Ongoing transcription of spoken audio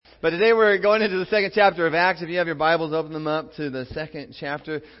But today we're going into the second chapter of Acts. If you have your Bibles, open them up to the second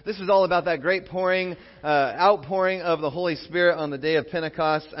chapter. This is all about that great outpouring of the Holy Spirit on the day of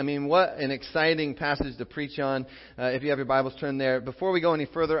Pentecost. I mean, what an exciting passage to preach on. If you have your Bibles, turn there. Before we go any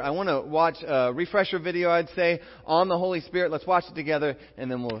further, I want to watch a refresher video, I'd say, on the Holy Spirit. Let's watch it together,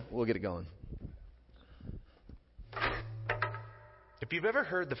 and then we'll get it going. If you've ever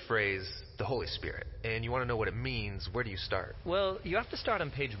heard the phrase, the Holy Spirit, and you want to know what it means, where do you start? Well, you have to start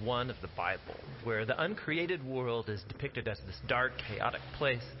on page 1 of the Bible, where the uncreated world is depicted as this dark, chaotic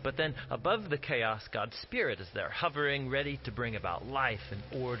place. But then above the chaos, God's Spirit is there, hovering, ready to bring about life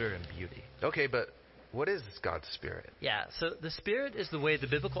and order and beauty. Okay, but what is God's Spirit? Yeah, so the Spirit is the way the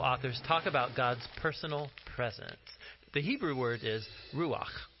biblical authors talk about God's personal presence. The Hebrew word is ruach.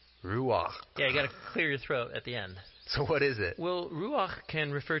 Ruach. Yeah, you got to clear your throat at the end. So what is it? Well, ruach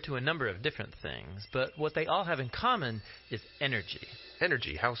can refer to a number of different things, but what they all have in common is energy.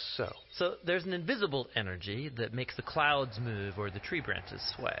 Energy? How so? So there's an invisible energy that makes the clouds move or the tree branches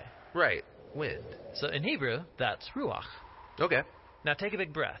sway. Right. Wind. So in Hebrew, that's ruach. Okay. Now take a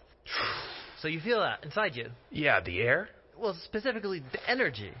big breath. So you feel that inside you. Yeah, the air? Well, specifically the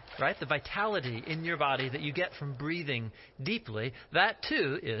energy, right? The vitality in your body that you get from breathing deeply, that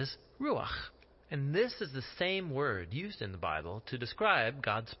too is ruach. And this is the same word used in the Bible to describe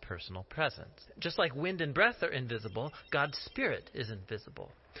God's personal presence. Just like wind and breath are invisible, God's Spirit is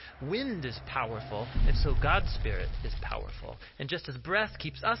invisible. Wind is powerful, and so God's Spirit is powerful. And just as breath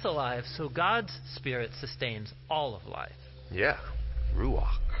keeps us alive, so God's Spirit sustains all of life. Yeah,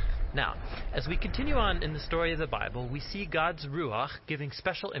 ruach. Now, as we continue on in the story of the Bible, we see God's Ruach giving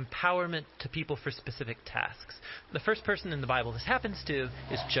special empowerment to people for specific tasks. The first person in the Bible this happens to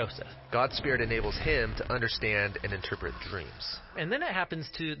is Joseph. God's Spirit enables him to understand and interpret dreams. And then it happens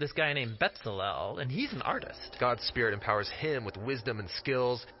to this guy named Bezalel, and he's an artist. God's Spirit empowers him with wisdom and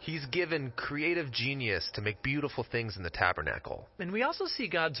skills. He's given creative genius to make beautiful things in the tabernacle. And we also see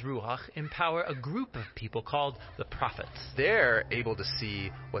God's Ruach empower a group of people called the prophets. They're able to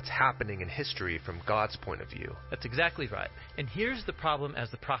see what's happening in history from God's point of view. That's exactly right. And here's the problem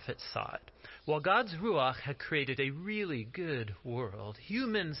as the prophets saw it. While God's Ruach had created a really good world,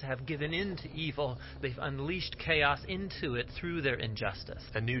 humans have given in to evil. They've unleashed chaos into it through their injustice.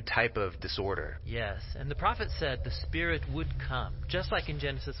 A new type of disorder. Yes, and the prophet said the Spirit would come, just like in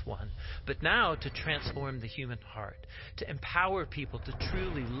Genesis 1, but now to transform the human heart, to empower people to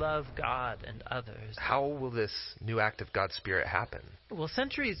truly love God and others. How will this new act of God's Spirit happen? Well,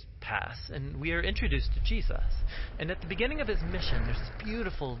 centuries pass, and we are introduced to Jesus. And at the beginning of his mission, there's this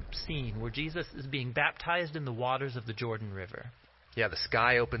beautiful scene where Jesus is being baptized in the waters of the Jordan River. Yeah, the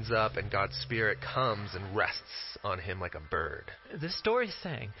sky opens up, and God's Spirit comes and rests on him like a bird. This story is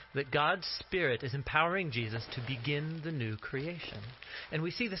saying that God's Spirit is empowering Jesus to begin the new creation. And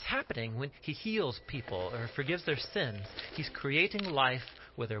we see this happening when he heals people or forgives their sins. He's creating life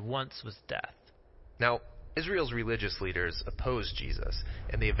where there once was death. Now, Israel's religious leaders oppose Jesus,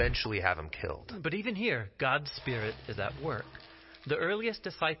 and they eventually have him killed. But even here, God's Spirit is at work. The earliest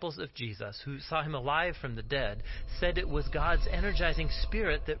disciples of Jesus, who saw him alive from the dead, said it was God's energizing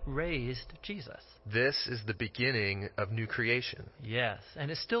Spirit that raised Jesus. This is the beginning of new creation. Yes,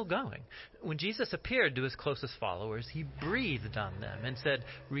 and it's still going. When Jesus appeared to his closest followers, he breathed on them and said,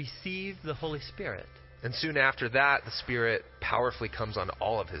 "Receive the Holy Spirit." And soon after that, the Spirit powerfully comes on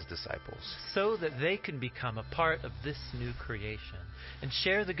all of his disciples. So that they can become a part of this new creation and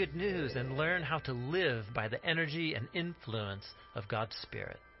share the good news and learn how to live by the energy and influence of God's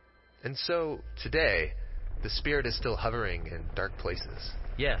Spirit. And so, today, the Spirit is still hovering in dark places.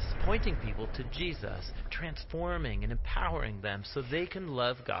 Yes, pointing people to Jesus, transforming and empowering them so they can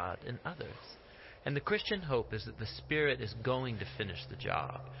love God and others. And the Christian hope is that the Spirit is going to finish the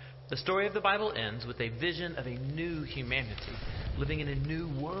job. The story of the Bible ends with a vision of a new humanity, living in a new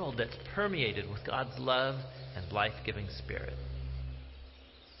world that's permeated with God's love and life-giving Spirit.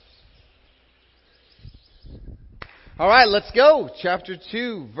 All right, let's go. Chapter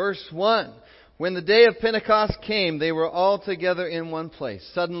 2, verse 1. When the day of Pentecost came, they were all together in one place.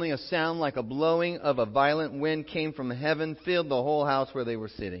 Suddenly a sound like a blowing of a violent wind came from heaven, filled the whole house where they were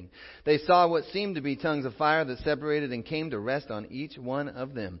sitting. They saw what seemed to be tongues of fire that separated and came to rest on each one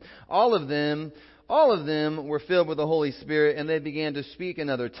of them. All of them were filled with the Holy Spirit, and they began to speak in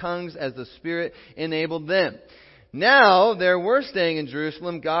other tongues as the Spirit enabled them. Now there were staying in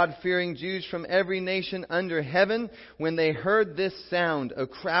Jerusalem God-fearing Jews from every nation under heaven. When they heard this sound, a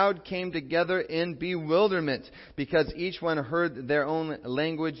crowd came together in bewilderment, because each one heard their own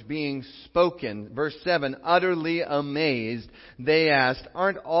language being spoken. Verse 7, utterly amazed, they asked,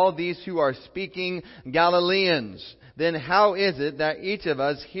 "Aren't all these who are speaking Galileans?" then how is it that each of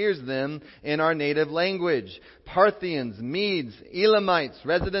us hears them in our native language? Parthians, Medes, Elamites,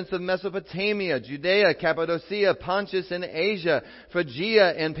 residents of Mesopotamia, Judea, Cappadocia, Pontus and Asia,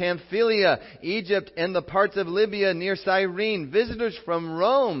 Phrygia and Pamphylia, Egypt and the parts of Libya near Cyrene, visitors from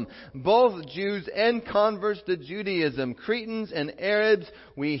Rome, both Jews and converts to Judaism, Cretans and Arabs,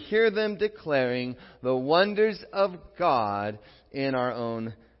 we hear them declaring the wonders of God in our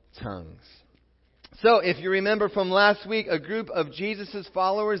own tongues. So, if you remember from last week, a group of Jesus'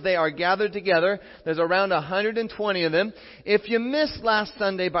 followers, they are gathered together. There's around 120 of them. If you missed last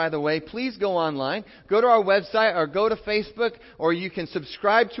Sunday, by the way, please go online. Go to our website or go to Facebook, or you can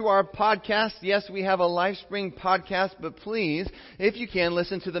subscribe to our podcast. Yes, we have a LifeSpring podcast, but please, if you can,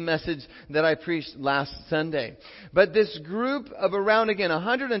 listen to the message that I preached last Sunday. But this group of around, again,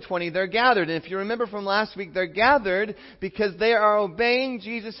 120, they're gathered. And if you remember from last week, they're gathered because they are obeying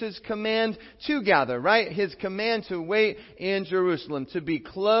Jesus' command to gather. Right? His command to wait in Jerusalem, to be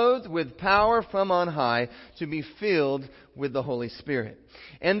clothed with power from on high, to be filled with the Holy Spirit.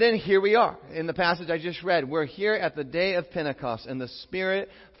 And then here we are. In the passage I just read, we're here at the day of Pentecost, and the Spirit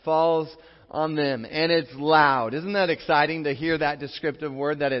falls on them. And it's loud. Isn't that exciting to hear that descriptive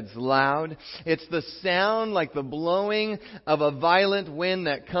word, that it's loud? It's the sound like the blowing of a violent wind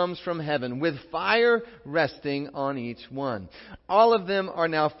that comes from heaven, with fire resting on each one. All of them are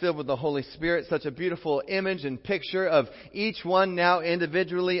now filled with the Holy Spirit. Such a beautiful image and picture of each one now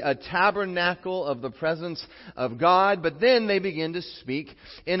individually, a tabernacle of the presence of God. But then they begin to speak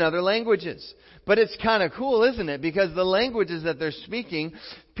in other languages. But it's kind of cool, isn't it? Because the languages that they're speaking,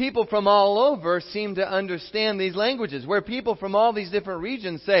 people from all over seem to understand these languages. Where people from all these different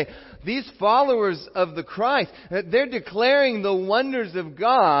regions say, these followers of the Christ, they're declaring the wonders of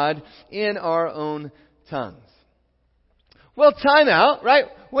God in our own tongues. Well, time out, right?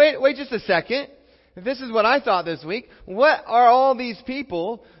 Wait just a second. This is what I thought this week. What are all these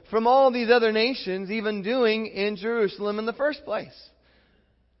people from all these other nations even doing in Jerusalem in the first place?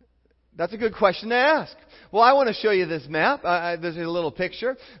 That's a good question to ask. Well, I want to show you this map. There's a little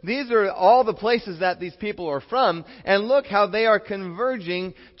picture. These are all the places that these people are from. And look how they are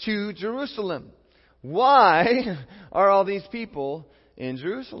converging to Jerusalem. Why are all these people in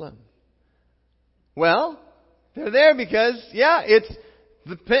Jerusalem? Well, they're there because, it's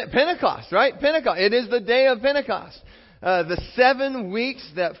the Pentecost, right? Pentecost. It is the day of Pentecost. The 7 weeks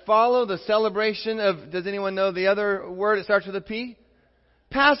that follow the celebration of, does anyone know the other word? It starts with a P?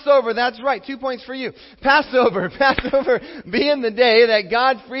 Passover, that's right. 2 points for you. Passover being the day that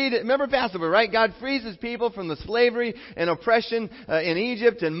God freed, remember Passover, right? God frees His people from the slavery and oppression in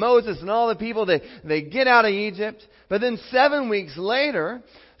Egypt, and Moses and all the people, they get out of Egypt. But then 7 weeks later,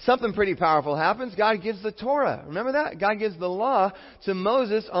 something pretty powerful happens. God gives the Torah. Remember that? God gives the law to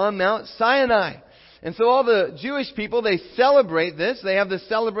Moses on Mount Sinai. And so all the Jewish people, they celebrate this. They have this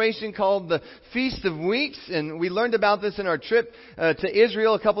celebration called the Feast of Weeks. And we learned about this in our trip to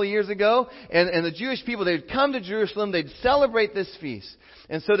Israel a couple of years ago. And the Jewish people, they'd come to Jerusalem. They'd celebrate this feast.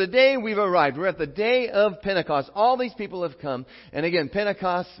 And so today we've arrived. We're at the day of Pentecost. All these people have come. And again,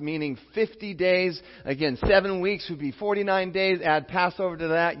 Pentecost meaning 50 days. Again, 7 weeks would be 49 days. Add Passover to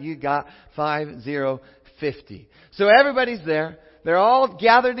that. You got 50. So everybody's there. They're all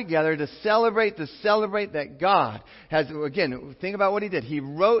gathered together to celebrate that God has, again, think about what He did. He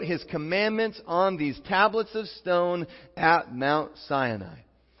wrote His commandments on these tablets of stone at Mount Sinai.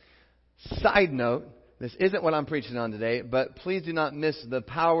 Side note, this isn't what I'm preaching on today, but please do not miss the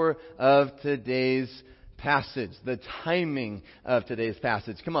power of today's passage, the timing of today's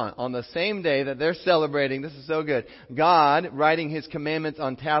passage. Come on the same day that they're celebrating, this is so good, God writing His commandments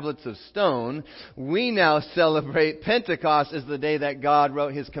on tablets of stone, we now celebrate Pentecost as the day that God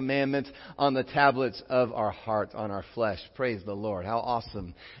wrote His commandments on the tablets of our hearts, on our flesh. Praise the Lord. How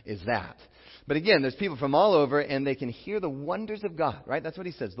awesome is that? But again, there's people from all over, and they can hear the wonders of God, right? That's what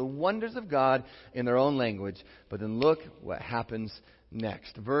He says, the wonders of God in their own language. But then look what happens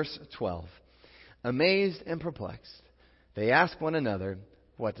next. Verse 12. Amazed and perplexed, they ask one another,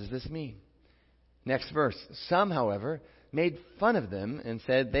 what does this mean? Next verse. Some, however, made fun of them and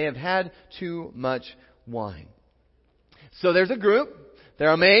said they have had too much wine. So there's a group. They're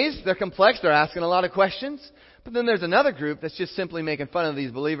amazed. They're complex. They're asking a lot of questions. But then there's another group that's just simply making fun of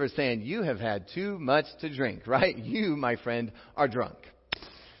these believers saying, you have had too much to drink, right? You, my friend, are drunk.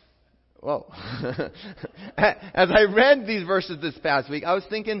 Whoa. As I read these verses this past week, I was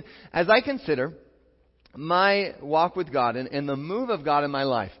thinking, as I consider my walk with God and the move of God in my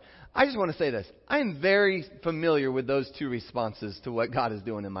life, I just want to say this. I'm very familiar with those two responses to what God is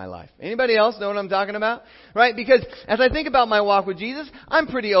doing in my life. Anybody else know what I'm talking about? Right? Because as I think about my walk with Jesus, I'm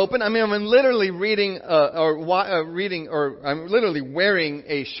pretty open. I mean, I'm literally I'm literally wearing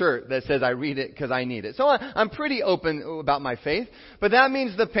a shirt that says I read it because I need it. So I'm pretty open about my faith. But that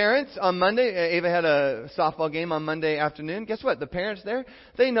means the parents on Monday, Ava had a softball game on Monday afternoon. Guess what? The parents there,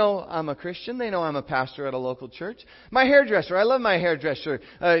 they know I'm a Christian. They know I'm a pastor at a local church. My hairdresser, I love my hairdresser.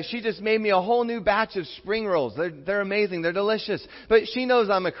 She just made me a whole new batch of spring rolls. They're amazing. They're delicious. But she knows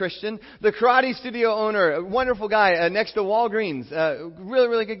I'm a Christian. The karate studio owner, a wonderful guy next to Walgreens, really,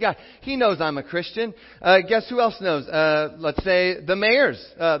 really good guy. He knows I'm a Christian. Guess who else knows? Let's say the mayors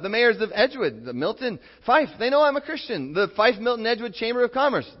of Edgewood, the Milton, Fife. They know I'm a Christian. The Fife, Milton, Edgewood Chamber of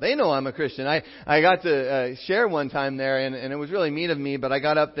Commerce. They know I'm a Christian. I got to share one time there, and it was really mean of me, but I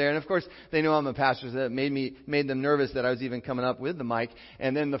got up there, and of course they know I'm a pastor. So that made them nervous that I was even coming up with the mic.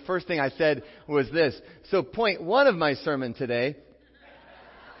 And then the first thing I said was this. So point one of my sermon today,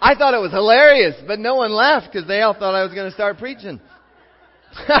 I thought it was hilarious, but no one laughed because they all thought I was going to start preaching.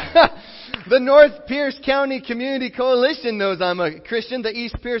 The North Pierce County Community Coalition knows I'm a Christian. The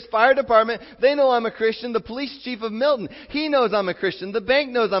East Pierce Fire Department, they know I'm a Christian. The police chief of Milton, he knows I'm a Christian. The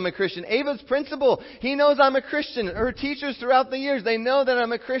bank knows I'm a Christian. Ava's principal, he knows I'm a Christian. Her teachers throughout the years, they know that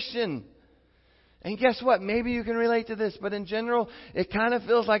I'm a Christian. And guess what? Maybe you can relate to this, but in general, it kind of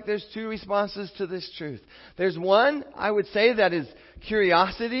feels like there's two responses to this truth. There's one, I would say, that is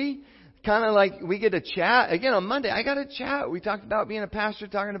curiosity. Kind of like we get a chat. Again, on Monday, I got a chat. We talked about being a pastor,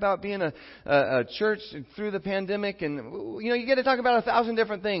 talking about being a church through the pandemic. And, you get to talk about 1,000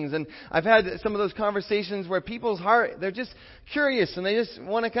 different things. And I've had some of those conversations where people's heart, they're just curious and they just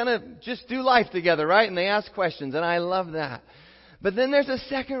want to kind of just do life together, right? And they ask questions. And I love that. But then there's a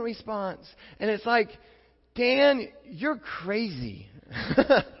second response. And it's like, Dan, you're crazy.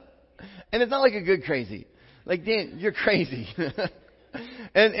 And it's not like a good crazy. Like, Dan, you're crazy.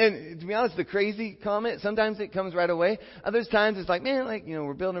 And to be honest, the crazy comment, sometimes it comes right away. Other times it's like, man,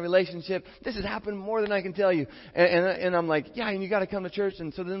 we're building a relationship. This has happened more than I can tell you. And I'm like, yeah, and you got to come to church.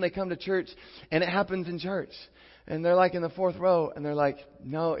 And so then they come to church and it happens in church. And they're like in the fourth row and they're like,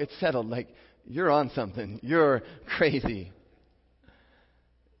 no, it's settled. Like, you're on something. You're crazy.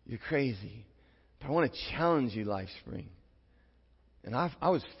 You're crazy. But I want to challenge you, LifeSpring. And I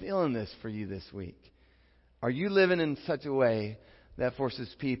was feeling this for you this week. Are you living in such a way that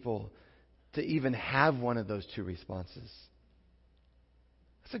forces people to even have one of those two responses?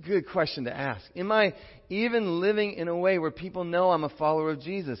 That's a good question to ask. Am I even living in a way where people know I'm a follower of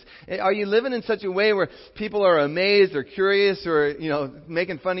Jesus? Are you living in such a way where people are amazed or curious or,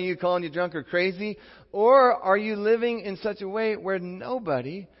 making fun of you, calling you drunk or crazy? Or are you living in such a way where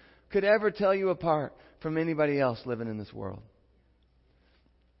nobody could ever tell you apart from anybody else living in this world?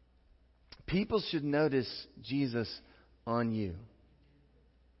 People should notice Jesus on you.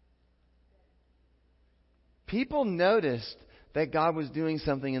 People noticed that God was doing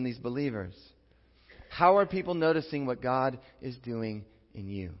something in these believers. How are people noticing what God is doing in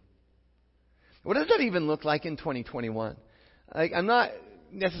you? What does that even look like in 2021? I'm not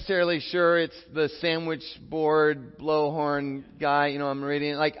necessarily sure it's the sandwich board blowhorn guy, I'm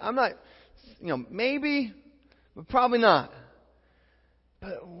reading. I'm not, maybe, but probably not.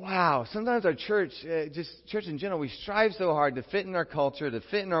 But wow, sometimes our church, church in general, we strive so hard to fit in our culture, to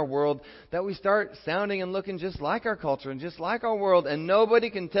fit in our world, that we start sounding and looking just like our culture and just like our world, and nobody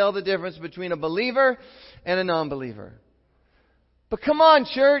can tell the difference between a believer and a non-believer. But come on,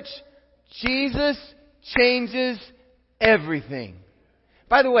 church, Jesus changes everything.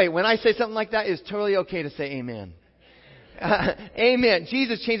 By the way, when I say something like that, it's totally okay to say amen. Amen.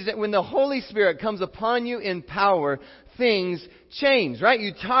 Jesus changes it. When the Holy Spirit comes upon you in power, things change, right?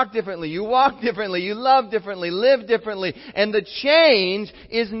 You talk differently, you walk differently, you love differently, live differently, and the change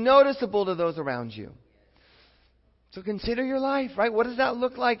is noticeable to those around you. So consider your life, right? What does that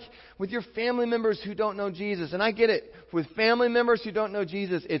look like with your family members who don't know Jesus? And I get it. With family members who don't know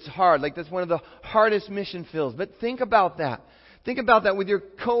Jesus, it's hard. That's one of the hardest mission fields. But think about that. Think about that with your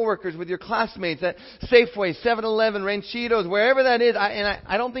coworkers, with your classmates at Safeway, 7-Eleven, Ranchitos, wherever that is.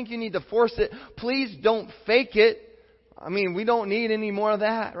 I don't think you need to force it. Please don't fake it. We don't need any more of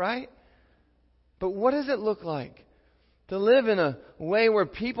that, right? But what does it look like to live in a way where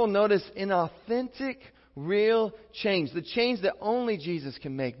people notice an authentic, real change? The change that only Jesus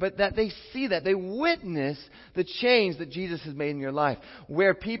can make. But that they see that, they witness the change that Jesus has made in your life.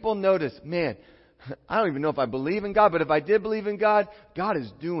 Where people notice, man, I don't even know if I believe in God, but if I did believe in God, God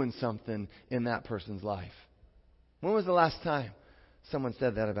is doing something in that person's life. When was the last time someone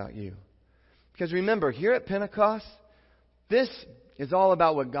said that about you? Because remember, here at Pentecost, this is all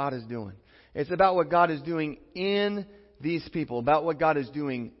about what God is doing. It's about what God is doing in these people, about what God is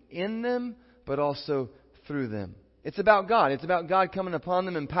doing in them, but also through them. It's about God. It's about God coming upon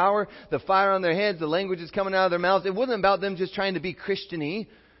them in power, the fire on their heads, the languages coming out of their mouths. It wasn't about them just trying to be Christian-y,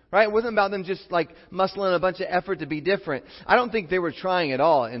 right? It wasn't about them just like muscling a bunch of effort to be different. I don't think they were trying at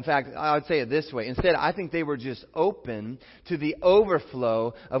all. In fact, I would say it this way. Instead, I think they were just open to the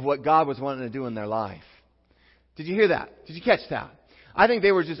overflow of what God was wanting to do in their life. Did you hear that? Did you catch that? I think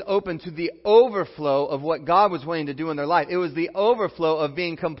they were just open to the overflow of what God was wanting to do in their life. It was the overflow of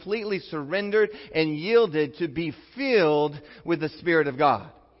being completely surrendered and yielded to be filled with the Spirit of God.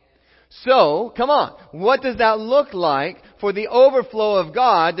 So, come on. What does that look like for the overflow of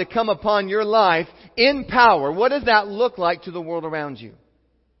God to come upon your life in power? What does that look like to the world around you?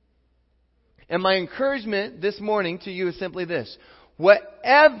 And my encouragement this morning to you is simply this.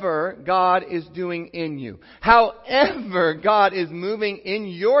 Whatever God is doing in you, however God is moving in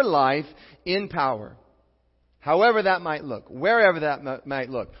your life in power, however that might look, wherever that might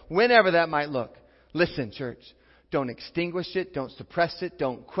look, whenever that might look, listen, church, don't extinguish it, don't suppress it,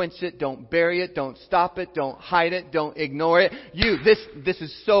 don't quench it, don't bury it, don't stop it, don't hide it, don't ignore it. This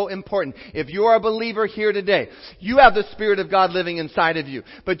is so important. If you are a believer here today, you have the Spirit of God living inside of you.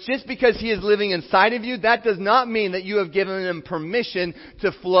 But just because He is living inside of you, that does not mean that you have given Him permission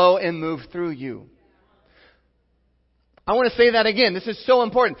to flow and move through you. I want to say that again. This is so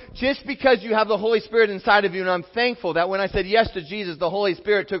important. Just because you have the Holy Spirit inside of you, and I'm thankful that when I said yes to Jesus, the Holy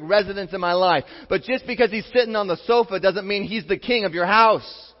Spirit took residence in my life. But just because He's sitting on the sofa doesn't mean He's the king of your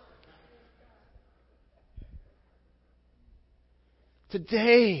house.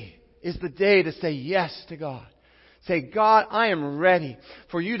 Today is the day to say yes to God. Say, God, I am ready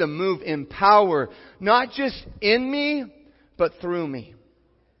for you to move in power, not just in me, but through me.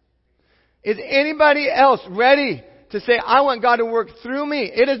 Is anybody else ready to say, I want God to work through me?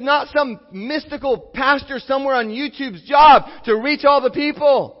 It is not some mystical pastor somewhere on YouTube's job to reach all the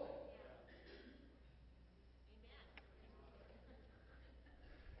people.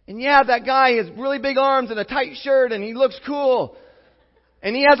 And yeah, that guy has really big arms and a tight shirt and he looks cool.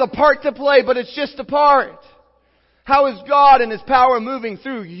 And he has a part to play, but it's just a part. How is God and His power moving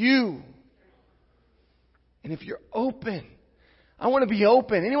through you? And if you're open, I want to be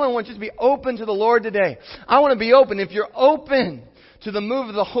open. Anyone want to just be open to the Lord today? I want to be open. If you're open to the move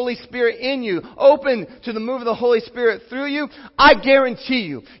of the Holy Spirit in you, open to the move of the Holy Spirit through you, I guarantee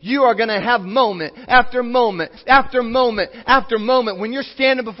you, you are going to have moment after moment after moment after moment when you're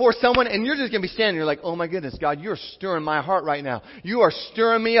standing before someone and you're just going to be standing. You're like, oh my goodness, God, you're stirring my heart right now. You are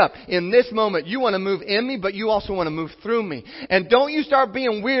stirring me up. In this moment, you want to move in me, but you also want to move through me. And don't you start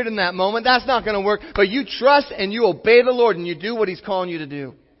being weird in that moment. That's not going to work. But you trust and you obey the Lord and you do what He's calling you to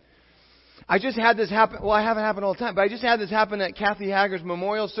do. I just had this happen. Well, I have it happen all the time, but I just had this happen at Kathy Hager's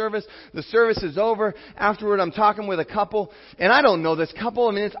memorial service. The service is over. Afterward, I'm talking with a couple, and I don't know this couple.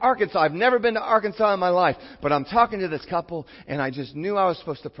 I mean, it's Arkansas. I've never been to Arkansas in my life, but I'm talking to this couple, and I just knew I was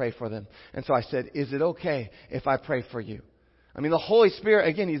supposed to pray for them. And so I said, is it okay if I pray for you? I mean, the Holy Spirit,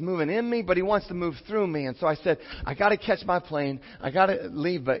 again, He's moving in me, but He wants to move through me. And so I said, I got to catch my plane. I got to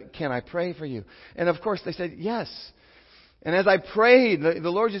leave, but can I pray for you? And of course, they said, yes. And as I prayed, the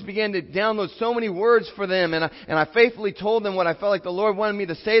Lord just began to download so many words for them. And I faithfully told them what I felt like the Lord wanted me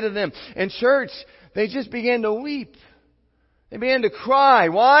to say to them. And church, they just began to weep. They began to cry.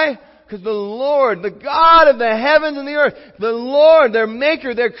 Why? Because the Lord, the God of the heavens and the earth, the Lord, their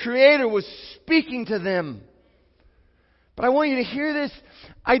Maker, their Creator, was speaking to them. But I want you to hear this.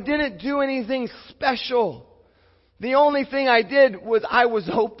 I didn't do anything special. The only thing I did was I was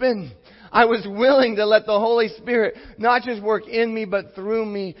open. I was willing to let the Holy Spirit not just work in me, but through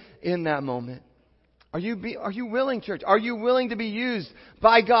me in that moment. Are you willing, church? Are you willing to be used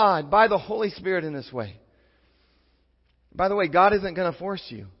by God, by the Holy Spirit in this way? By the way, God isn't going to force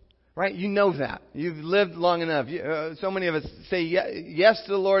you, right? You know that. You've lived long enough. So many of us say yes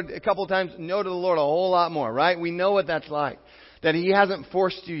to the Lord a couple times, no to the Lord a whole lot more, right? We know what that's like, that He hasn't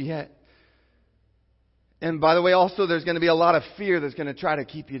forced you yet. And by the way, also there's going to be a lot of fear that's going to try to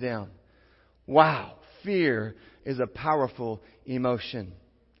keep you down. Wow, fear is a powerful emotion.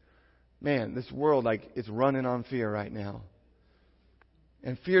 Man, this world, it's running on fear right now.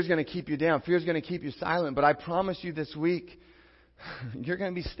 And fear is going to keep you down. Fear is going to keep you silent. But I promise you this week, you're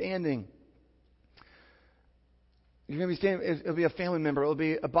going to be standing. You're going to be standing. It'll be a family member. It'll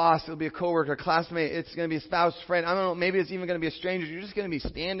be a boss. It'll be a coworker, a classmate. It's going to be a spouse, friend. I don't know. Maybe it's even going to be a stranger. You're just going to be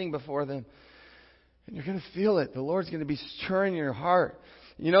standing before them. And you're going to feel it. The Lord's going to be stirring your heart.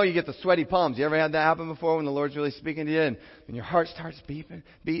 You know, you get the sweaty palms. You ever had that happen before when the Lord's really speaking to you and your heart starts beating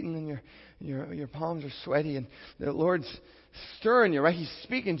and your palms are sweaty and the Lord's stirring you, right? He's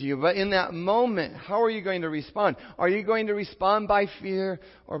speaking to you. But in that moment, how are you going to respond? Are you going to respond by fear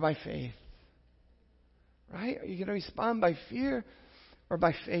or by faith? Right? Are you going to respond by fear or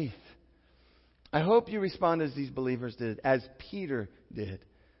by faith? I hope you respond as these believers did, as Peter did,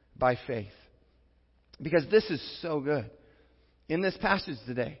 by faith. Because this is so good. In this passage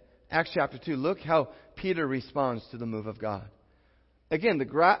today, Acts chapter 2, look how Peter responds to the move of God. Again, the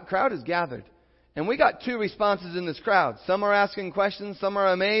crowd is gathered. And we got two responses in this crowd. Some are asking questions, some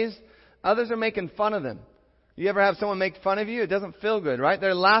are amazed, others are making fun of them. You ever have someone make fun of you? It doesn't feel good, right?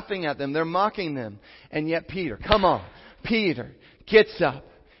 They're laughing at them, they're mocking them. And yet Peter, come on, Peter gets up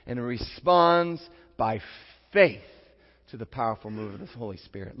and responds by faith to the powerful move of the Holy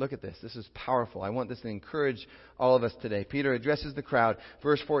Spirit. Look at this. This is powerful. I want this to encourage all of us today. Peter addresses the crowd.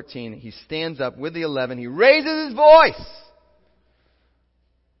 Verse 14, he stands up with the 11. He raises his voice.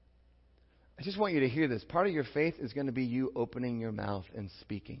 I just want you to hear this. Part of your faith is going to be you opening your mouth and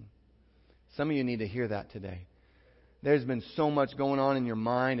speaking. Some of you need to hear that today. There's been so much going on in your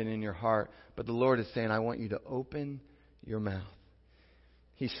mind and in your heart, but the Lord is saying, I want you to open your mouth.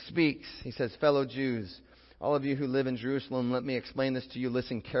 He speaks. He says, fellow Jews, all of you who live in Jerusalem, let me explain this to you.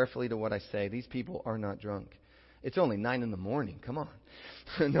 Listen carefully to what I say. These people are not drunk. It's only 9 a.m. Come on.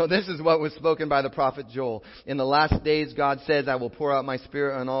 No, this is what was spoken by the prophet Joel. In the last days, God says, I will pour out my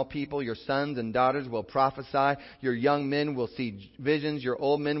Spirit on all people. Your sons and daughters will prophesy. Your young men will see visions. Your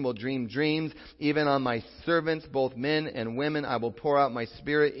old men will dream dreams. Even on my servants, both men and women, I will pour out my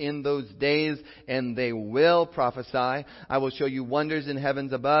Spirit in those days, and they will prophesy. I will show you wonders in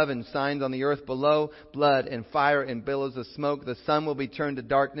heavens above and signs on the earth below, blood and fire and billows of smoke. The sun will be turned to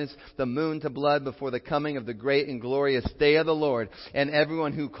darkness, the moon to blood before the coming of the great and glorious day of the Lord. And everyone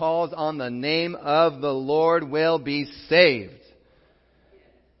who calls on the name of the Lord will be saved.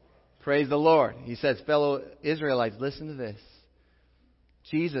 Praise the Lord. He says, fellow Israelites, listen to this.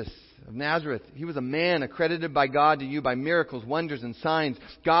 Jesus of Nazareth, he was a man accredited by God to you by miracles, wonders, and signs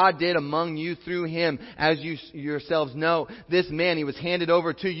God did among you through him, as you yourselves know. This man, he was handed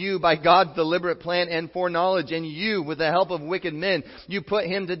over to you by God's deliberate plan and foreknowledge, and you, with the help of wicked men, you put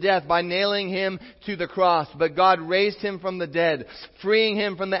him to death by nailing him to the cross. But God raised him from the dead, freeing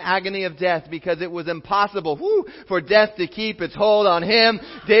him from the agony of death, because it was impossible for death to keep its hold on him.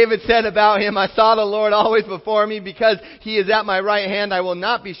 David said about him, I saw the Lord always before me, because he is at my right hand, I will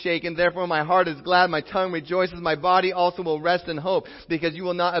not be shaken. Therefore my heart is glad, my tongue rejoices, my body also will rest in hope, because you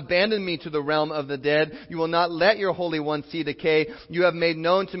will not abandon me to the realm of the dead. You will not let your Holy One see decay. You have made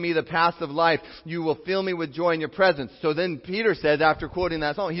known to me the paths of life. You will fill me with joy in your presence. So then Peter says, after quoting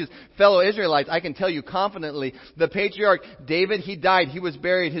that song, he says, fellow Israelites, I can tell you confidently, the patriarch David, he died, he was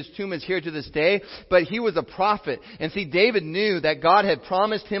buried, his tomb is here to this day, but he was a prophet. And see, David knew that God had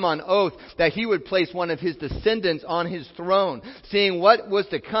promised him on oath that he would place one of his descendants on his throne. Seeing what was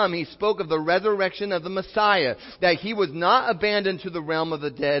to come, he spoke of the resurrection of the Messiah, that he was not abandoned to the realm of the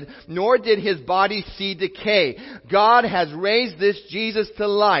dead, nor did his body see decay. God has raised this Jesus to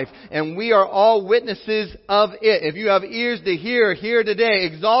life, and we are all witnesses of it. If you have ears to hear, hear today.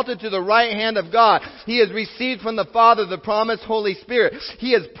 Exalted to the right hand of God, he has received from the Father the promised Holy Spirit.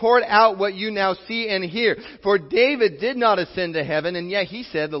 He has poured out what you now see and hear. For David did not ascend to heaven, and yet he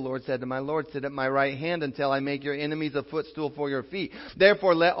said, the Lord said to my Lord, sit at my right hand until I make your enemies a footstool for your feet.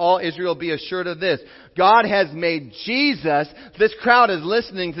 Therefore let all Israel be assured of this. God has made Jesus, this crowd is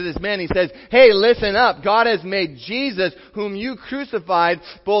listening to this man. He says, hey, listen up. God has made Jesus, whom you crucified,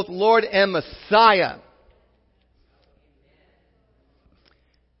 both Lord and Messiah.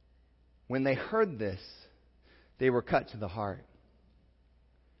 When they heard this, they were cut to the heart.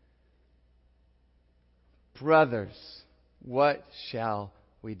 Brothers, what shall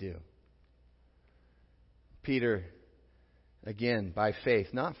we do? Peter, again, by faith,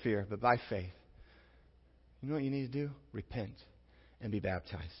 not fear, but by faith. You know what you need to do? Repent and be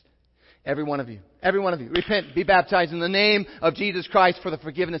baptized. Every one of you, repent, be baptized in the name of Jesus Christ for the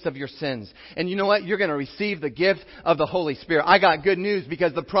forgiveness of your sins. And you know what? You're going to receive the gift of the Holy Spirit. I got good news,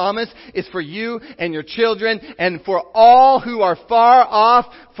 because the promise is for you and your children and for all who are far off,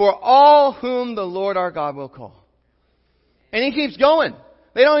 for all whom the Lord our God will call. And he keeps going.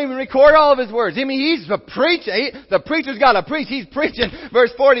 They don't even record all of his words. I mean, he's a preacher. The preacher's got to preach. He's preaching.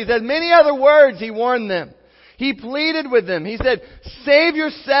 Verse 40 says, many other words he warned them. He pleaded with them. He said, save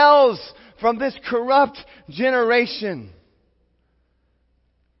yourselves from this corrupt generation.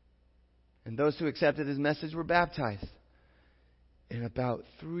 And those who accepted his message were baptized. And about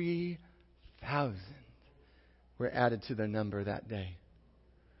 3,000 were added to their number that day.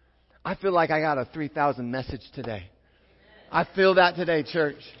 I feel like I got a 3,000 message today. I feel that today,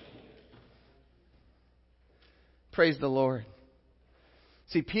 church. Praise the Lord.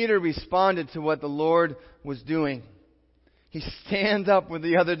 See, Peter responded to what the Lord was doing. He stands up with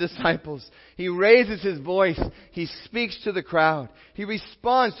the other disciples. He raises his voice. He speaks to the crowd. He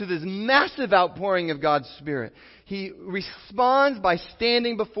responds to this massive outpouring of God's Spirit. He responds by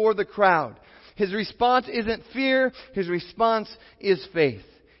standing before the crowd. His response isn't fear. His response is faith.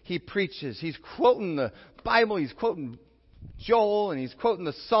 He preaches. He's quoting the Bible. He's quoting Joel, and he's quoting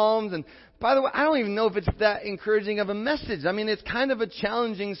the Psalms. And by the way, I don't even know if it's that encouraging of a message. I mean, it's kind of a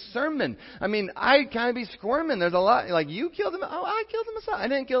challenging sermon. I mean, I kind of be squirming. There's a lot, like, you killed him. Oh, I killed him. I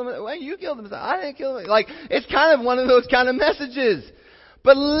didn't kill him. Wait, you killed him. I didn't kill him. Like, it's kind of one of those kind of messages.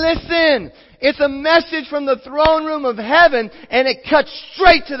 But listen, it's a message from the throne room of heaven, and it cuts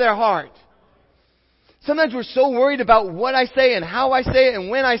straight to their heart. Sometimes we're so worried about what I say and how I say it and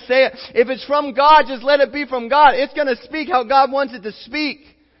when I say it. If it's from God, just let it be from God. It's going to speak how God wants it to speak.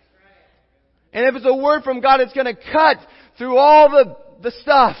 And if it's a word from God, it's going to cut through all the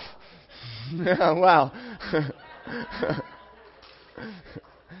stuff. Wow.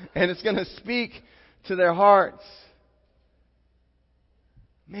 And it's going to speak to their hearts.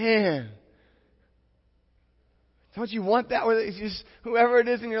 Man. Don't you want that? Where it's just whoever it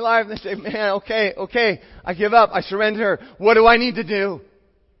is in your life, they say, man, okay, I give up, I surrender. What do I need to do?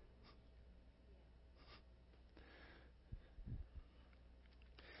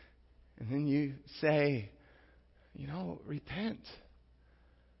 And then you say, repent.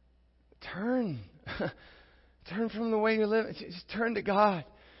 Turn. Turn from the way you live. Just turn to God.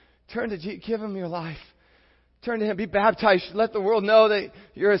 Turn to Jesus. Give Him your life. Turn to Him. Be baptized. Let the world know that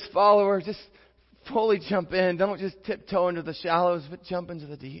you're His follower. Just fully jump in. Don't just tiptoe into the shallows, but jump into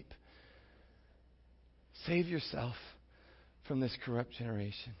the deep. Save yourself from this corrupt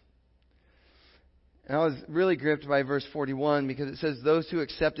generation. And I was really gripped by verse 41 because it says those who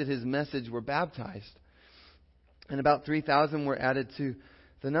accepted His message were baptized. And about 3,000 were added to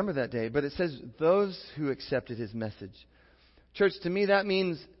the number that day. But it says those who accepted His message. Church, to me that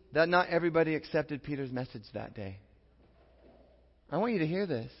means that not everybody accepted Peter's message that day. I want you to hear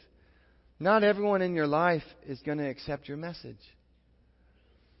this. Not everyone in your life is going to accept your message.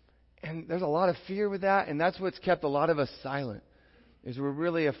 And there's a lot of fear with that, and that's what's kept a lot of us silent, is we're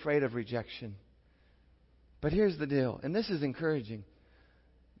really afraid of rejection. But here's the deal, and this is encouraging.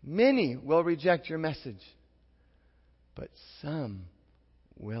 Many will reject your message, but some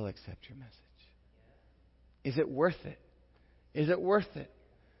will accept your message. Is it worth it? Is it worth it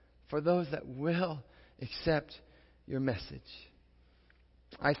for those that will accept your message?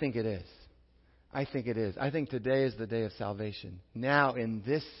 I think it is. I think it is. I think today is the day of salvation. Now, in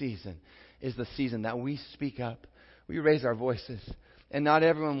this season, is the season that we speak up. We raise our voices. And not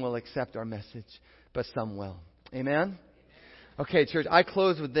everyone will accept our message, but some will. Amen? Okay, church, I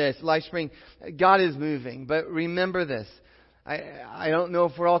close with this. LifeSpring, God is moving. But remember this. I don't know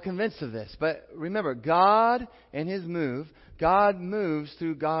if we're all convinced of this. But remember, God and His move, God moves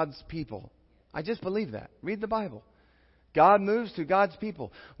through God's people. I just believe that. Read the Bible. God moves through God's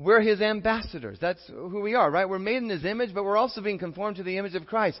people. We're His ambassadors. That's who we are, right? We're made in His image, but we're also being conformed to the image of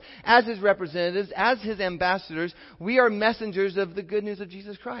Christ. As His representatives, as His ambassadors, we are messengers of the good news of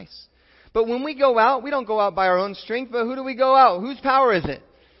Jesus Christ. But when we go out, we don't go out by our own strength, but who do we go out? Whose power is it?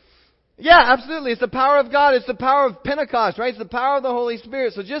 Yeah, absolutely. It's the power of God. It's the power of Pentecost, right? It's the power of the Holy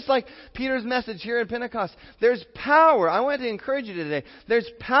Spirit. So just like Peter's message here in Pentecost, there's power. I want to encourage you today. There's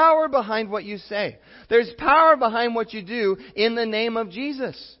power behind what you say. There's power behind what you do in the name of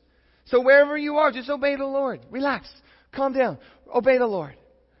Jesus. So wherever you are, just obey the Lord. Relax. Calm down. Obey the Lord.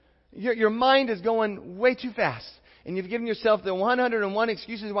 Your mind is going way too fast. And you've given yourself the 101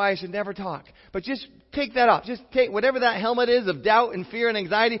 excuses why I should never talk. But just take that off. Just take whatever that helmet is of doubt and fear and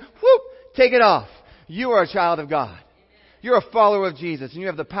anxiety. Whoop! Take it off. You are a child of God. You're a follower of Jesus, and you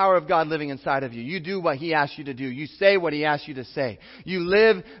have the power of God living inside of you. You do what He asks you to do. You say what He asks you to say. You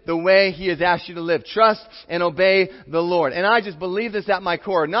live the way He has asked you to live. Trust and obey the Lord. And I just believe this at my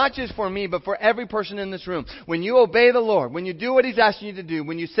core, not just for me, but for every person in this room. When you obey the Lord, when you do what He's asking you to do,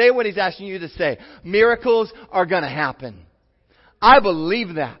 when you say what He's asking you to say, miracles are going to happen. I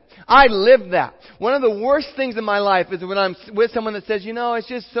believe that. I live that. One of the worst things in my life is when I'm with someone that says, it's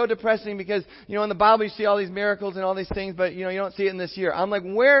just so depressing because, in the Bible you see all these miracles and all these things, but, you don't see it in this year. I'm like,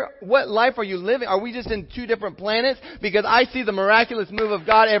 what life are you living? Are we just in two different planets? Because I see the miraculous move of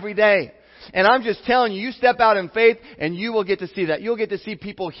God every day. And I'm just telling you, you step out in faith and you will get to see that. You'll get to see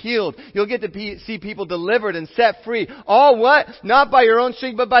people healed. You'll get to see people delivered and set free. All what? Not by your own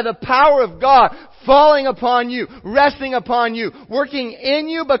strength, but by the power of God falling upon you, resting upon you, working in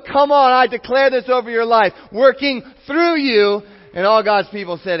you. But come on, I declare this over your life, working through you. And all God's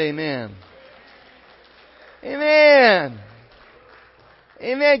people said amen. Amen.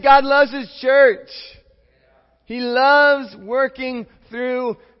 Amen. God loves His church. He loves working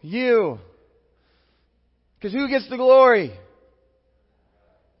through you. Because who gets the glory?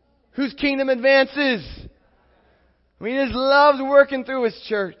 Whose kingdom advances? I mean, He just loves working through His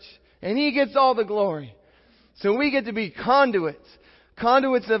church. And He gets all the glory. So we get to be conduits.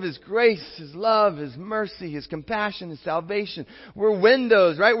 Conduits of His grace, His love, His mercy, His compassion, His salvation. We're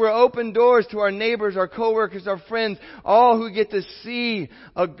windows, right? We're open doors to our neighbors, our coworkers, our friends, all who get to see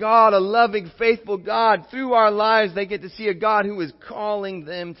a God, a loving, faithful God. Through our lives, they get to see a God who is calling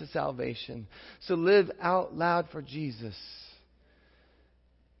them to salvation. So live out loud for Jesus.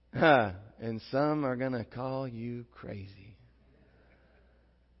 And some are going to call you crazy.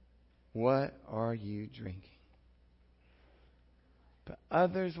 What are you drinking? But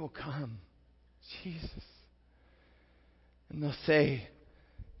others will come, Jesus, and they'll say,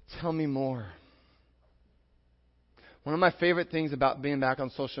 tell me more. One of my favorite things about being back on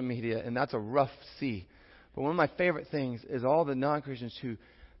social media, and that's a rough sea, but one of my favorite things is all the non-Christians who,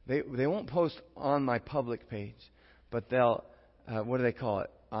 they won't post on my public page, but they'll, what do they call it?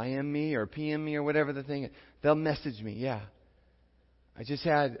 IM me or PM me or whatever the thing is. They'll message me, yeah. I just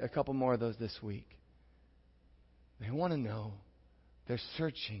had a couple more of those this week. They want to know. They're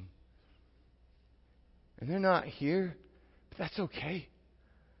searching. And they're not here. But that's okay.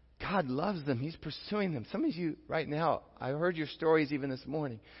 God loves them. He's pursuing them. Some of you right now, I heard your stories even this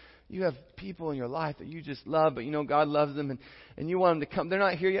morning. You have people in your life that you just love, but you know God loves them and you want them to come. They're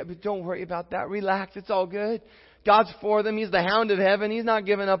not here yet, but don't worry about that. Relax. It's all good. God's for them. He's the hound of heaven. He's not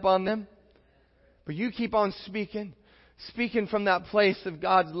giving up on them. But you keep on speaking. Speaking from that place of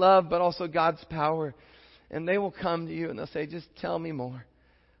God's love, but also God's power. And they will come to you and they'll say, just tell me more.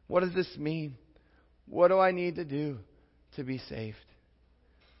 What does this mean? What do I need to do to be saved?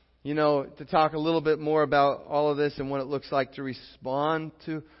 You know, to talk a little bit more about all of this and what it looks like to respond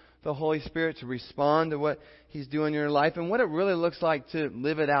to the Holy Spirit, to respond to what He's doing in your life, and what it really looks like to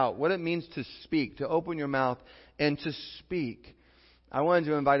live it out, what it means to speak, to open your mouth and to speak. I wanted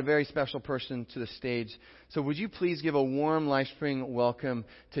to invite a very special person to the stage. So would you please give a warm LifeSpring welcome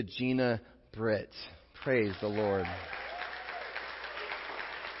to Jenna Britt. Praise the Lord.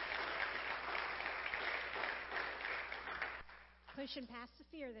 Pushing past the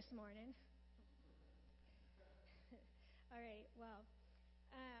fear this morning. All right, well,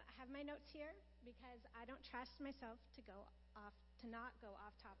 I have my notes here because I don't trust myself to not go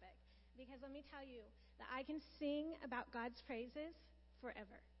off topic. Because let me tell you that I can sing about God's praises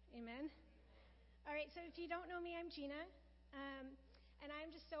forever. Amen? All right, so if you don't know me, I'm Jenna. And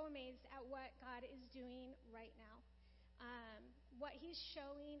I'm just so amazed at what God is doing right now. What He's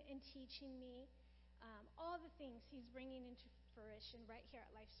showing and teaching me. All the things He's bringing into fruition right here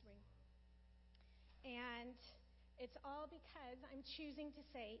at LifeSpring. And it's all because I'm choosing to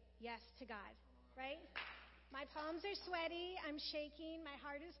say yes to God, right? My palms are sweaty, I'm shaking, my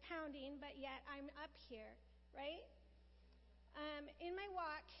heart is pounding, but yet I'm up here, right? In my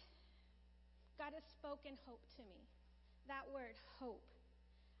walk, God has spoken hope to me. That word, hope.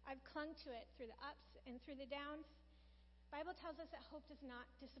 I've clung to it through the ups and through the downs. The Bible tells us that hope does not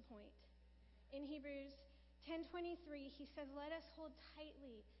disappoint. In Hebrews 10:23, he says, let us hold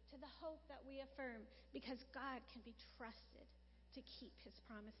tightly to the hope that we affirm, because God can be trusted to keep His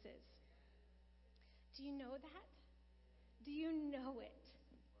promises. Do you know that? Do you know it?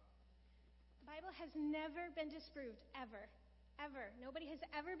 The Bible has never been disproved, ever. Ever. Nobody has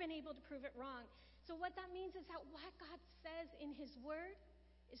ever been able to prove it wrong. So what that means is that what God says in His Word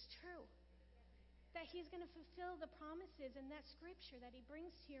is true. That He's going to fulfill the promises in that scripture that He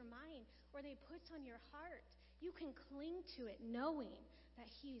brings to your mind or that He puts on your heart. You can cling to it knowing that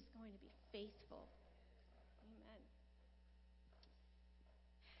He's going to be faithful. Amen.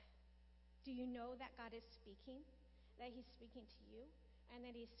 Do you know that God is speaking? That He's speaking to you and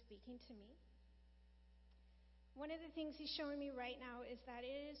that He's speaking to me? One of the things He's showing me right now is that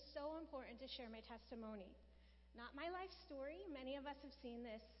it is so important to share my testimony. Not my life story. Many of us have seen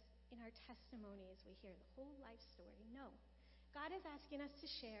this in our testimony as we hear the whole life story. No. God is asking us to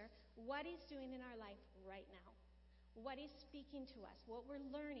share what He's doing in our life right now. What He's speaking to us. What we're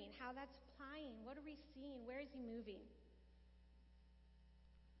learning. How that's applying. What are we seeing? Where is He moving?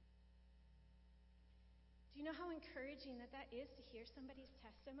 Do you know how encouraging that is to hear somebody's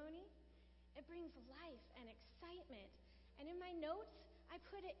testimony? It brings life and excitement. And in my notes, I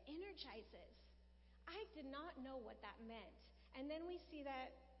put it energizes. I did not know what that meant. And then we see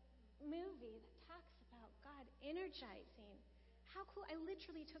that movie that talks about God energizing. How cool. I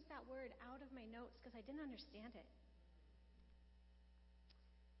literally took that word out of my notes because I didn't understand it.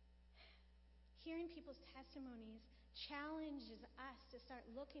 Hearing people's testimonies challenges us to start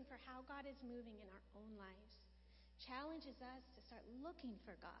looking for how God is moving in our own lives. Challenges us to start looking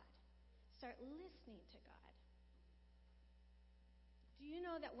for God. Start listening to God. Do you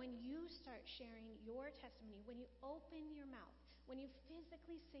know that when you start sharing your testimony, when you open your mouth, when you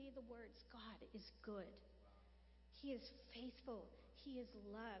physically say the words, God is good, He is faithful, He is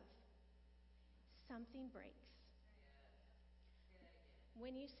love, something breaks.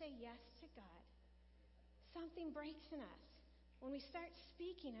 When you say yes to God, something breaks in us. When we start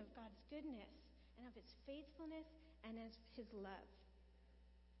speaking of God's goodness and of His faithfulness and of His love.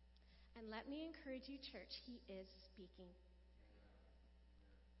 And let me encourage you, church, He is speaking.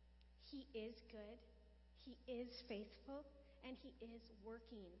 He is good, He is faithful, and He is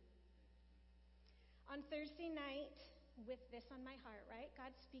working. On Thursday night, with this on my heart, right?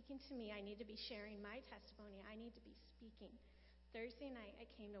 God's speaking to me. I need to be sharing my testimony. I need to be speaking. Thursday night, I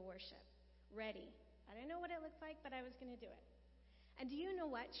came to worship, ready. I didn't know what it looked like, but I was going to do it. And do you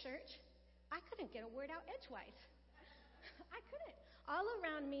know what, church? I couldn't get a word out edgewise. I couldn't. All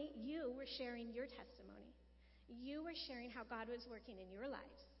around me, you were sharing your testimony. You were sharing how God was working in your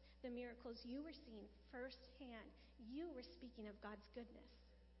lives. The miracles you were seeing firsthand. You were speaking of God's goodness.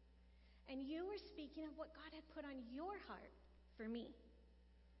 And you were speaking of what God had put on your heart for me.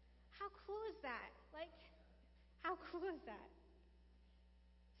 How cool is that? How cool is that?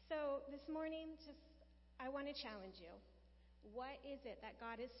 So this morning, I want to challenge you. What is it that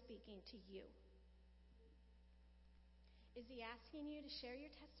God is speaking to you? Is He asking you to share your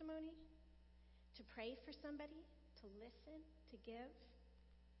testimony? To pray for somebody? To listen? To give?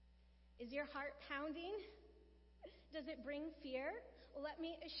 Is your heart pounding? Does it bring fear? Well, let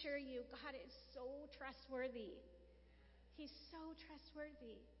me assure you, God is so trustworthy. He's so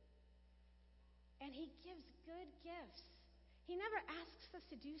trustworthy. And He gives good gifts. He never asks us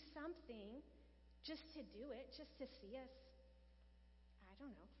to do something just to do it, just to see us, I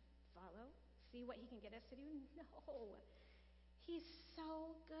don't know, follow, see what He can get us to do. No. He's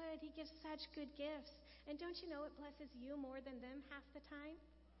so good. He gives such good gifts. And don't you know it blesses you more than them half the time?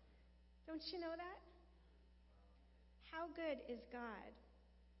 Don't you know that? How good is God?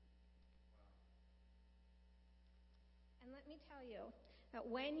 And let me tell you that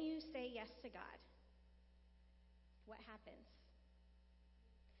when you say yes to God, what happens?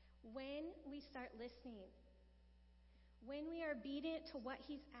 When we start listening, when we are obedient to what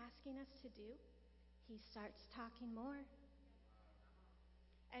He's asking us to do, He starts talking more.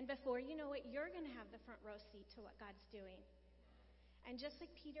 And before you know it, you're going to have the front row seat to what God's doing. And just like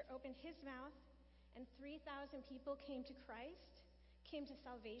Peter opened his mouth and 3,000 people came to Christ, came to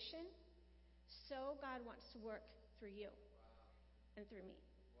salvation, so God wants to work through you and through me.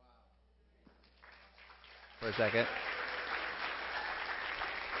 For a second.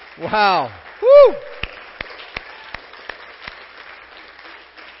 Wow. Woo!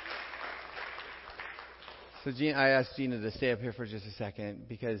 So I asked Gina to stay up here for just a second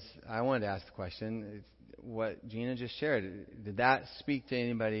because I wanted to ask the question. What Gina just shared, did that speak to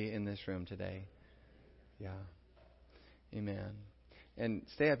anybody in this room today? Yeah. Amen. And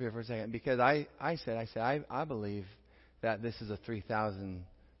stay up here for a second because I believe that this is a 3,000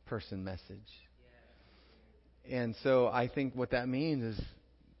 person message. And so I think what that means is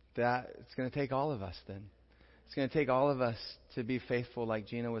that it's going to take all of us then. It's going to take all of us to be faithful like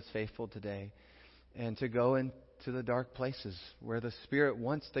Gina was faithful today and to go into the dark places where the Spirit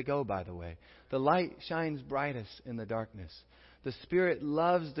wants to go, by the way. The light shines brightest in the darkness. The Spirit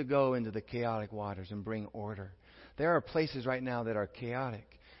loves to go into the chaotic waters and bring order. There are places right now that are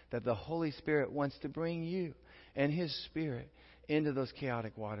chaotic that the Holy Spirit wants to bring you and His Spirit into those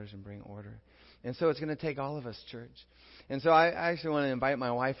chaotic waters and bring order. And so it's going to take all of us, church. And so I actually want to invite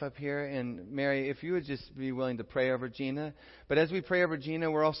my wife up here. And Mary, if you would just be willing to pray over Gina. But as we pray over Gina,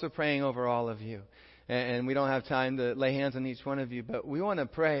 we're also praying over all of you. And we don't have time to lay hands on each one of you. But we want to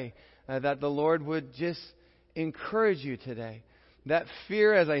pray that the Lord would just encourage you today. That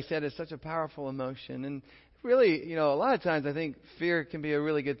fear, as I said, is such a powerful emotion. And really, a lot of times I think fear can be a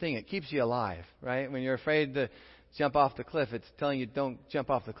really good thing. It keeps you alive, right? When you're afraid to jump off the cliff, it's telling you don't jump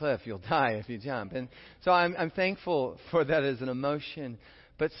off the cliff. You'll die if you jump. And so I'm thankful for that as an emotion.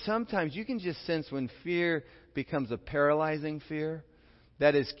 But sometimes you can just sense when fear becomes a paralyzing fear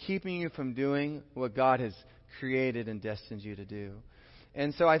that is keeping you from doing what God has created and destined you to do.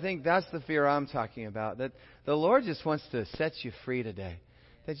 And so I think that's the fear I'm talking about, that the Lord just wants to set you free today,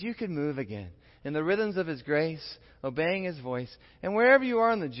 that you can move again. in the rhythms of His grace, obeying His voice, and wherever you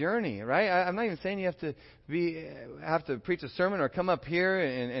are on the journey, right? I'm not even saying you have to preach a sermon or come up here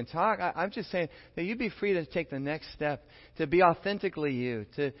and talk. I'm just saying that you be free to take the next step, to be authentically you,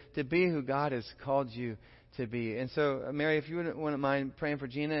 to be who God has called you to be. And so, Mary, if you wouldn't mind praying for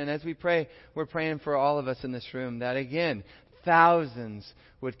Gina, and as we pray, we're praying for all of us in this room that, again, thousands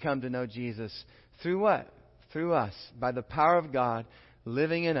would come to know Jesus through what? Through us, by the power of God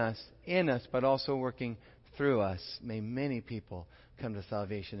living in us, but also working through us. May many people come to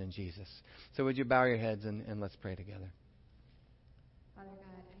salvation in Jesus. So would you bow your heads and let's pray together. Father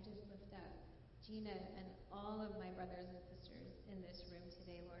God, I just lift up Gina and all of my brothers and sisters in this room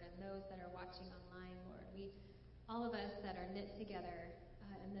today, Lord, and those that are watching online, Lord. All of us that are knit together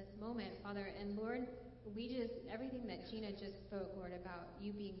in this moment, Father, and Lord, everything that Gina just spoke, Lord, about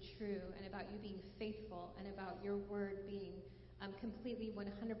you being true and about you being faithful and about your word being completely 100%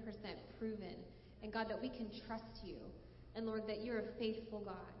 proven. And God, that we can trust you. And Lord, that you're a faithful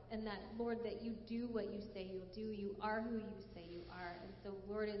God. And that, Lord, that you do what you say you'll do. You are who you say you are. And so,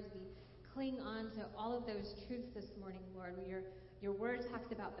 Lord, as we cling on to all of those truths this morning, Lord, your word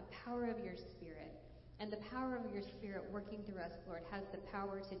talks about the power of your Spirit. And the power of your Spirit working through us, Lord, has the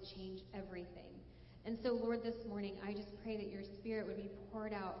power to change everything. And so, Lord, this morning, I just pray that your Spirit would be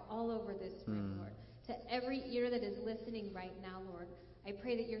poured out all over this room, Lord. To every ear that is listening right now, Lord, I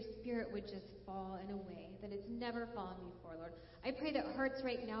pray that your Spirit would just fall in a way that it's never fallen before, Lord. I pray that hearts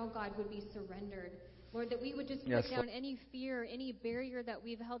right now, God, would be surrendered. Lord, that we would just put down any fear, any barrier that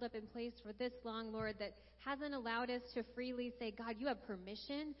we've held up in place for this long, Lord, that hasn't allowed us to freely say, God, you have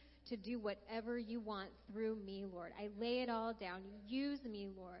permission to do whatever you want through me, Lord. I lay it all down. Use me,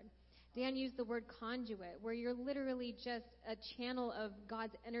 Lord. Dan used the word conduit, where you're literally just a channel of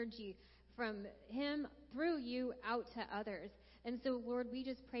God's energy from Him through you out to others. And so, Lord, we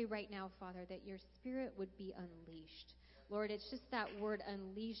just pray right now, Father, that your Spirit would be unleashed. Lord, it's just that word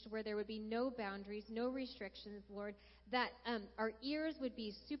unleashed, where there would be no boundaries, no restrictions, Lord, that our ears would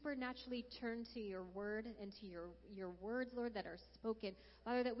be supernaturally turned to your word and to your words, Lord, that are spoken.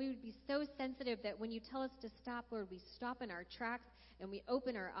 Father, that we would be so sensitive that when you tell us to stop, Lord, we stop in our tracks and we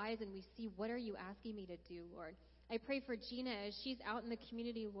open our eyes and we see, what are you asking me to do, Lord? I pray for Gina as she's out in the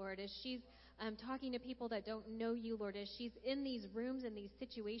community, Lord, as she's talking to people that don't know you, Lord, as she's in these rooms and these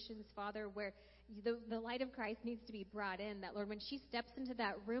situations, Father, where the light of Christ needs to be brought in, that, Lord, when she steps into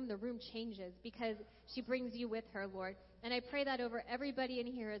that room, the room changes because she brings you with her, Lord. And I pray that over everybody in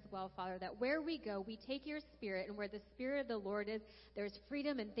here as well, Father, that where we go, we take your Spirit, and where the Spirit of the Lord is, there's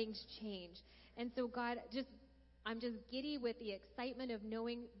freedom and things change. And so, God, I'm just giddy with the excitement of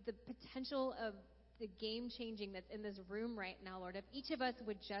knowing the potential of the game-changing that's in this room right now, Lord. If each of us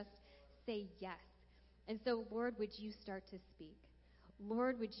would just say yes. And so, Lord, would you start to speak?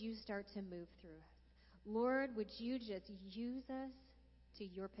 Lord, would you start to move through us? Lord, would you just use us to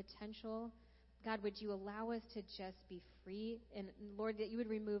your potential? God, would you allow us to just be free? And Lord, that you would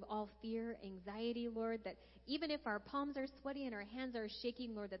remove all fear, anxiety, Lord, that even if our palms are sweaty and our hands are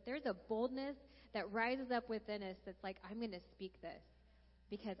shaking, Lord, that there's a boldness that rises up within us that's like, I'm going to speak this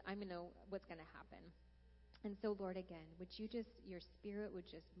because I'm going to know what's going to happen. And so, Lord, again, would you your Spirit would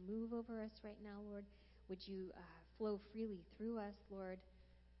just move over us right now, Lord? Would you flow freely through us, Lord?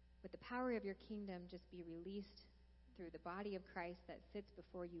 Would the power of your kingdom just be released through the body of Christ that sits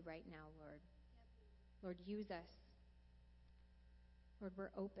before you right now, Lord? Lord, use us. Lord,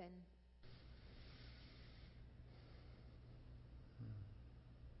 we're open.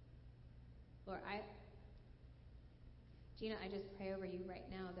 Lord, Gina, I just pray over you right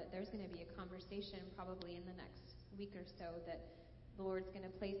now that there's going to be a conversation probably in the next week or so that the Lord's going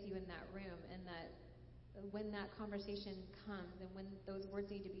to place you in that room, and that when that conversation comes and when those words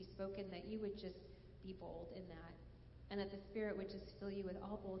need to be spoken, that you would just be bold in that, and that the Spirit would just fill you with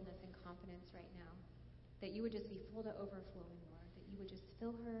all boldness and confidence right now, that you would just be full to overflowing, Lord, that you would just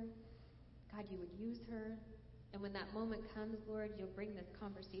fill her. God, you would use her, and when that moment comes, Lord, you'll bring this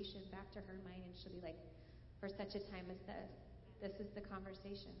conversation back to her mind, and she'll be like, for such a time as this is the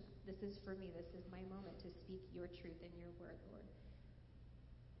conversation. This is for me. This is my moment to speak your truth and your word, Lord.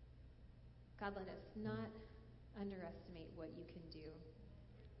 God, let us not underestimate what you can do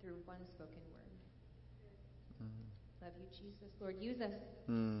through one spoken word. Love you, Jesus. Lord, use us.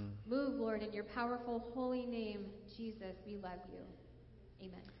 Move, Lord, in your powerful, holy name, Jesus. We love you.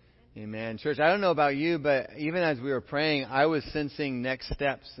 Amen. Amen. Church, I don't know about you, but even as we were praying, I was sensing next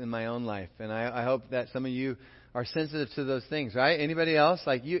steps in my own life. And I hope that some of you are sensitive to those things, right? Anybody else?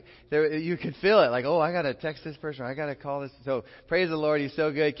 Like you could feel it. Like, oh, I got to text this person. Or I got to call this. So praise the Lord. He's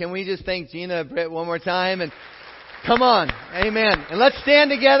so good. Can we just thank Jenna Britt one more time? And Come on. Amen. And let's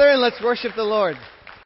stand together and let's worship the Lord.